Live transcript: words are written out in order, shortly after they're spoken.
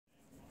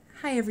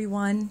Hi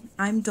everyone,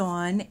 I'm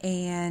Dawn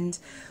and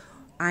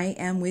I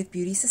am with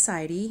Beauty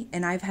Society,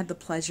 and I've had the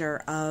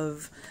pleasure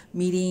of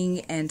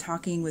meeting and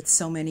talking with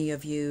so many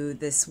of you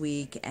this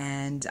week,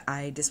 and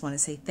I just want to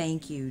say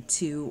thank you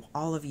to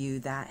all of you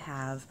that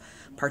have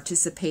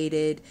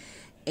participated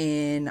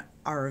in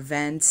our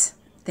event.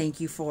 Thank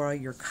you for all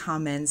your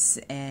comments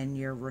and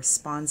your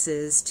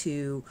responses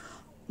to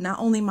not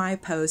only my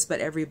post, but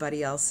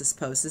everybody else's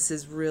post. This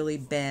has really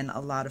been a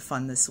lot of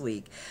fun this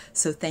week.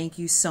 So thank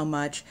you so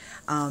much.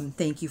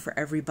 Thank you for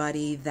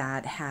everybody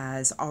that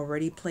has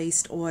already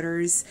placed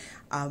orders.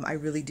 I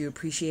really do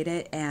appreciate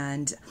it.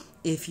 And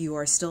if you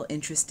are still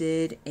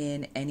interested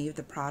in any of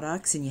the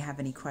products and you have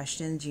any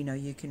questions, you know,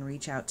 you can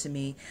reach out to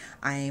me.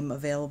 I'm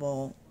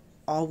available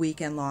all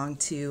weekend long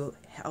to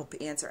help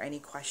answer any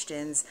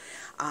questions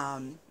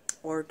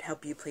or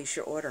help you place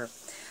your order.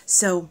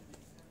 So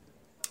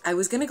I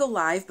was going to go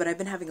live, but I've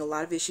been having a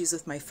lot of issues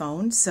with my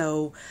phone,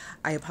 so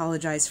I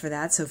apologize for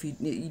that. So if you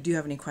do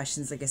have any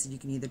questions, like I said, you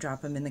can either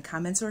drop them in the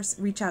comments or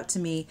reach out to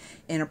me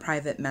in a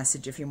private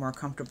message if you're more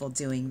comfortable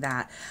doing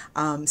that.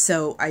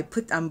 So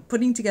I'm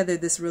putting together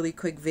this really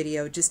quick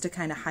video just to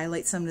kind of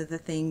highlight some of the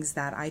things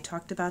that I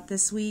talked about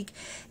this week.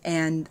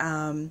 And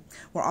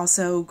we're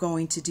also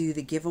going to do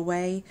the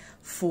giveaway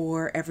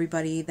for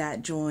everybody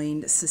that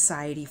joined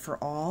Society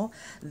for All.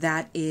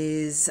 That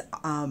is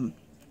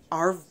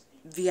our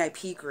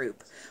VIP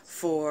group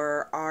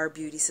for our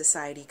Beauty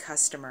Society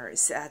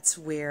customers. That's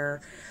where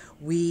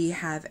we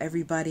have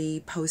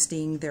everybody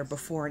posting their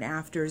before and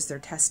afters, their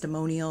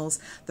testimonials,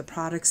 the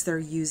products they're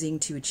using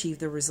to achieve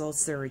the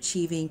results they're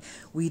achieving.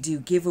 We do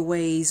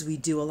giveaways, we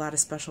do a lot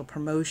of special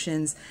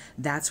promotions.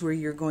 That's where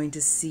you're going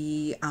to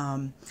see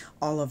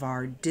all of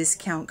our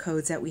discount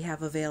codes that we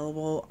have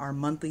available, our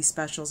monthly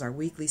specials, our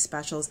weekly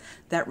specials.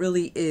 That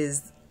really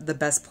is the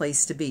best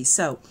place to be.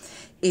 So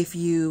if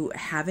you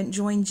haven't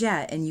joined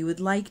yet and you would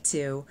like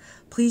to,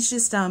 please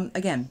just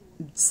again,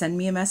 send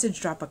me a message,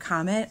 drop a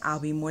comment.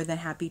 I'll be more than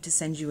happy to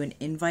send you an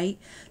invite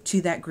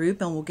to that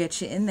group and we'll get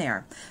you in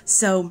there.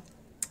 So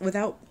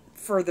without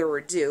further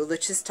ado,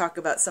 let's just talk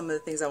about some of the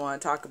things I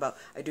want to talk about.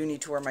 I do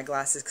need to wear my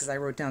glasses because I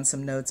wrote down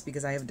some notes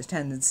because I have a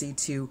tendency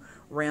to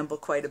ramble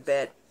quite a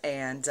bit,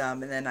 and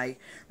then I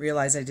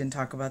realized I didn't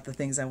talk about the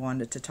things I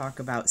wanted to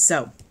talk about.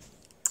 So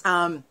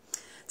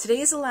today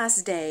is the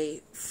last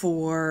day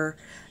for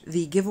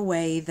the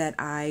giveaway that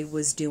I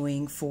was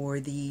doing for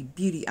the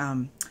Beauty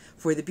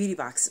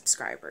Box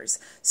subscribers.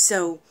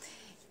 So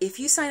if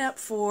you sign up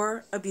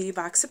for a Beauty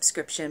Box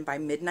subscription by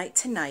midnight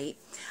tonight,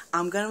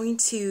 I'm going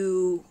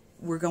to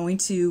do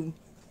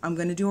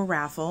a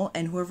raffle,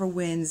 and whoever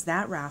wins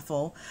that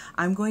raffle,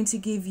 I'm going to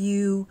give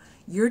you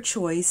your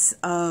choice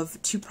of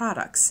 2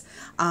 products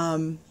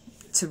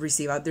to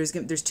receive out. There's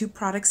 2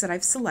 products that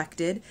I've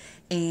selected,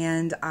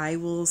 and I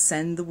will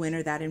send the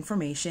winner that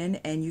information,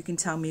 and you can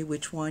tell me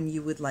which one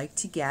you would like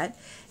to get,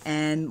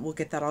 and we'll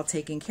get that all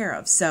taken care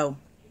of. So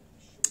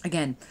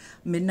again,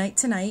 midnight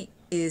tonight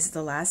is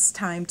the last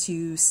time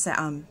to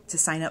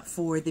sign up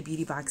for the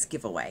Beauty Box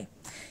giveaway.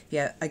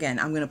 Yeah, again,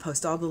 I'm going to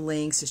post all the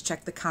links. Just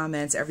check the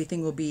comments.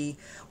 Everything will be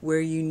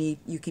where you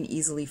can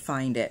easily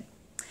find it.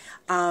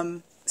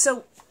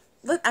 So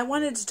I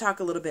wanted to talk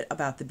a little bit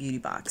about the Beauty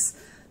Box.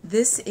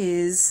 This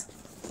is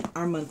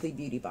our monthly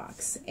Beauty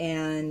Box,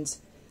 and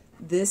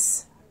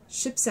this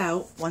ships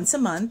out once a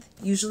month,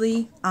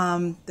 usually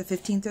the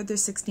 15th or the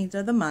 16th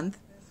of the month.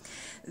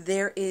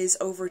 There is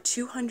over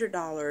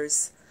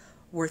 $200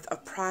 worth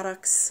of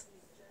products,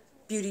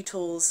 beauty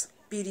tools,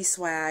 beauty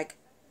swag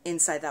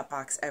inside that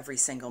box every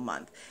single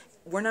month.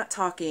 We're not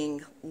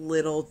talking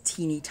little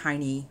teeny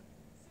tiny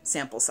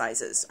sample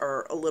sizes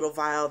or a little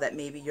vial that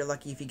maybe you're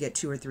lucky if you get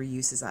 2 or 3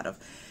 uses out of.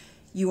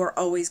 You are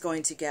always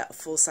going to get a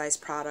full-size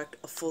product,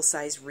 a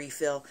full-size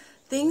refill,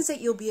 things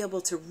that you'll be able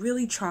to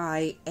really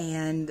try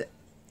and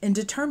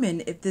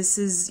determine if this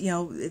is,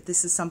 if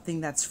this is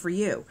something that's for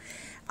you.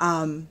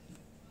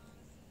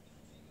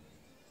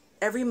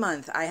 Every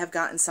month I have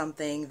gotten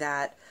something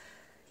that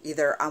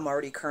either I'm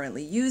already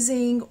currently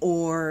using,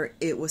 or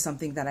it was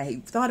something that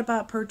I thought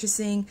about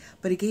purchasing,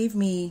 but it gave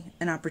me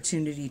an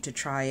opportunity to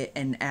try it,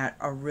 and at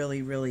a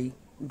really, really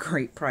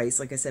great price,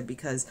 like I said,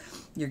 because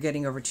you're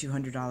getting over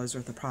 $200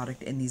 worth of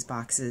product in these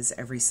boxes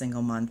every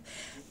single month.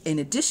 In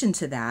addition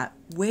to that,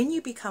 when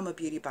you become a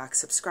Beauty Box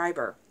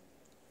subscriber,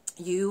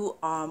 you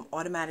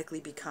automatically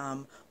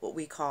become what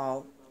we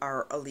call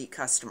our elite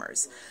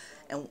customers.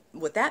 And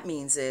what that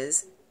means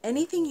is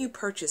anything you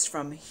purchase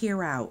from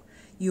here out,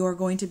 you are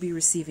going to be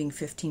receiving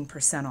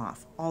 15%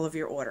 off all of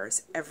your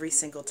orders every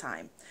single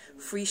time.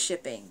 Free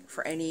shipping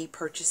for any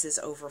purchases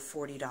over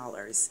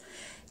 $40.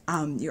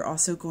 You're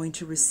also going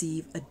to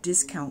receive a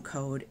discount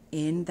code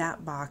in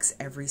that box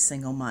every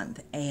single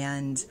month.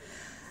 And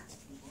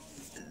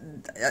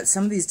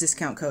some of these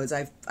discount codes,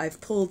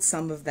 I've pulled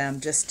some of them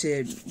just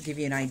to give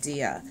you an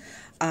idea.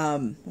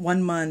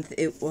 One month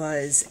it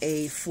was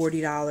a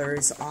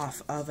 $40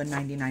 off of a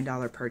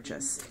 $99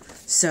 purchase.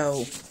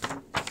 So,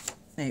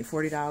 hey,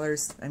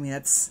 $40. I mean,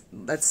 that's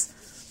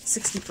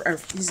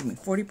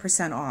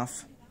 40%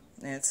 off.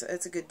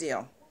 It's a good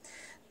deal.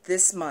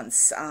 this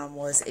month's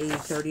was a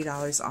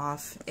 $30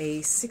 off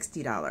a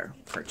 $60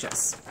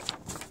 purchase.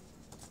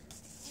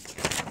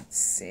 Let's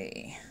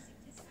see.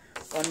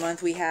 One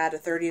month we had a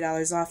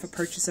 $30 off a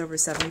purchase over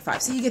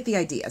 $75. So you get the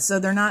idea. So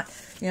they're not,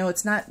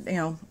 it's not,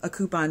 a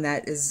coupon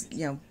that is,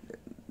 $5,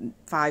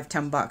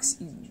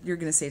 $10. You're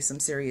going to save some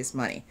serious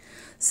money.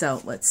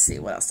 So let's see.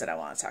 What else did I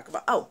want to talk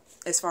about? Oh,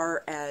 as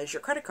far as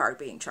your credit card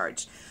being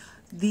charged.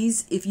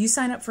 If you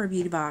sign up for a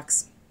beauty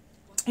box,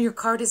 your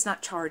card is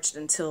not charged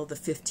until the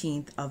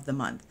 15th of the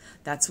month.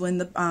 That's when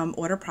the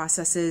order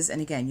processes,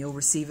 and again, you'll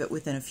receive it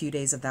within a few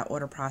days of that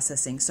order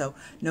processing. So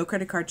no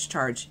credit cards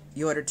charged.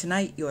 You order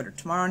tonight, you order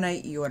tomorrow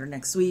night, you order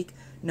next week,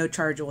 no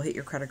charge will hit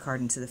your credit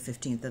card until the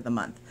 15th of the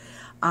month.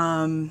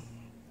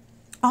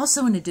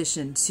 Also, in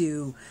addition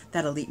to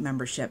that Elite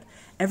membership,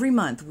 every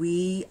month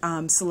we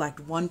select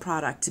one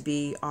product to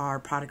be our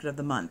product of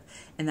the month,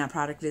 and that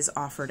product is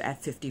offered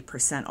at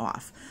 50%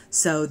 off.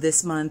 So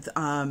this month,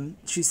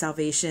 True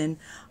Salvation,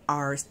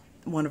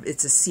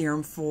 it's a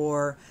serum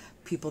for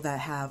people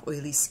that have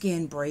oily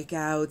skin,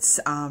 breakouts.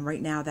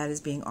 Right now, that is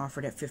being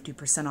offered at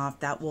 50% off.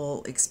 That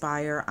will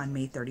expire on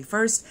May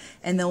 31st,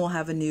 and then we'll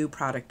have a new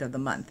product of the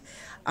month.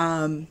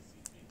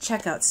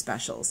 Checkout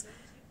specials.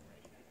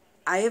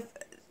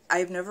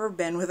 I've never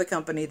been with a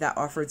company that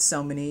offered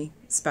so many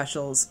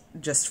specials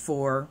just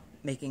for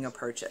making a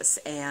purchase.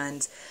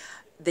 And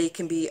they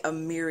can be a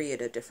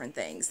myriad of different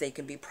things. They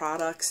can be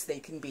products, they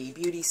can be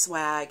beauty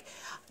swag.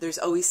 There's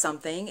always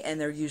something,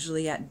 and they're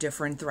usually at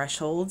different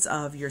thresholds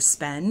of your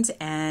spend.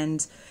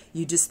 And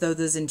you just throw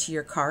those into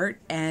your cart,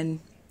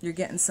 and you're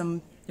getting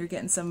some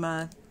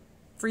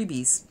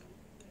freebies.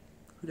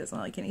 Who doesn't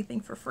like anything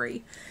for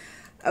free?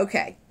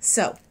 Okay,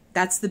 so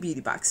that's the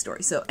beauty box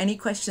story. So any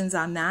questions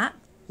on that?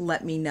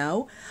 Let me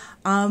know.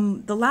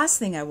 The last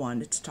thing I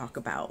wanted to talk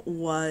about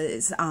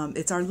was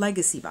it's our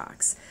Legacy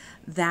box.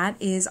 That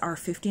is our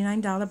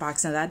 $59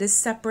 box. Now that is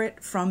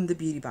separate from the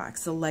beauty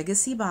box. The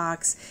Legacy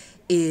box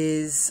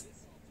is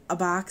a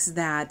box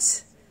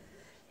that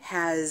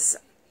has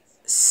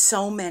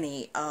so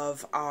many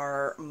of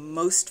our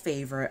most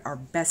favorite, our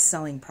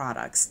best-selling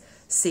products.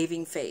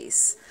 Saving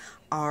Face,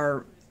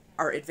 our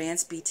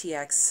Advanced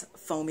BTX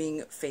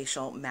Foaming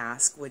Facial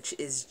Mask, which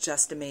is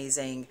just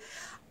amazing.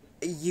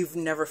 You've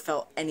never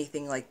felt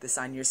anything like this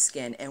on your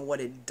skin, and what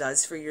it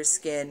does for your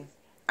skin,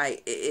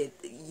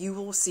 you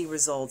will see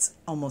results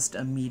almost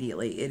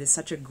immediately. It is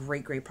such a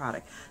great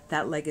product.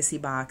 That Legacy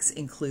box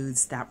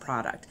includes that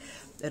product.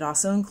 It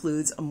also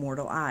includes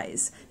Immortal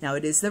Eyes. Now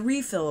it is the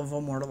refill of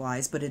Immortal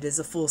Eyes, but it is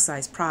a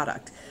full-size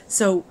product.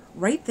 So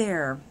right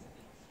there,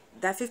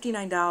 that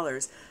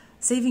 $59,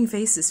 Saving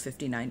Face is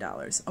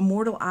 $59.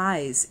 Immortal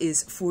Eyes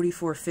is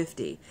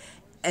 $44.50.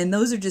 And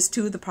those are just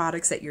two of the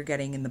products that you're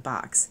getting in the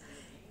box.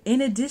 In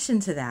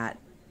addition to that,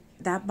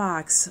 that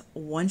box,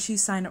 once you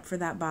sign up for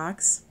that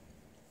box,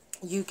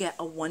 you get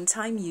a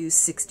one-time use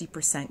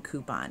 60%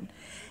 coupon.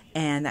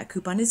 And that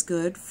coupon is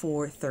good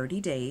for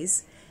 30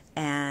 days.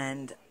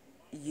 And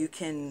you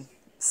can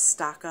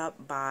stock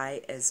up,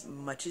 buy as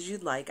much as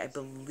you'd like. I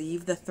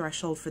believe the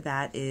threshold for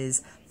that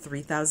is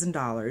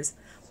 $3,000,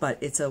 but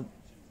it's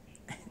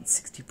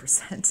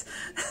 60%.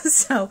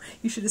 So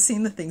you should have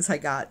seen the things I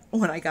got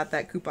when I got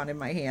that coupon in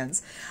my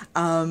hands.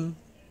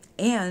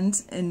 And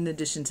in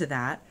addition to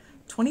that,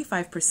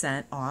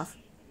 25% off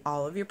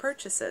all of your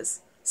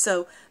purchases.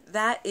 So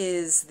that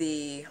is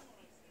the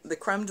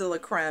creme de la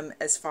creme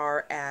as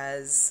far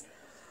as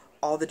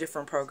all the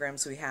different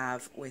programs we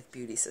have with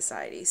Beauty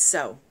Society.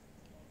 So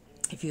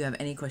if you have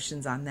any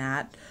questions on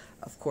that,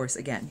 of course,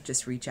 again,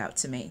 just reach out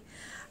to me.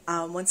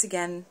 Once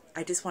again,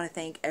 I just want to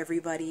thank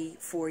everybody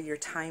for your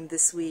time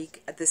this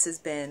week. This has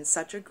been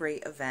such a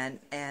great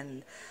event,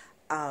 and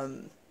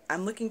I'm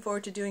looking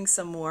forward to doing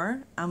some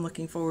more. I'm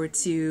looking forward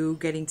to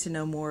getting to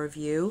know more of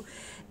you.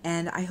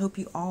 And I hope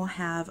you all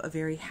have a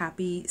very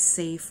happy,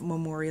 safe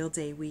Memorial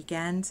Day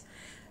weekend.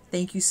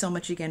 Thank you so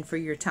much again for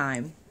your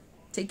time.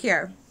 Take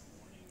care.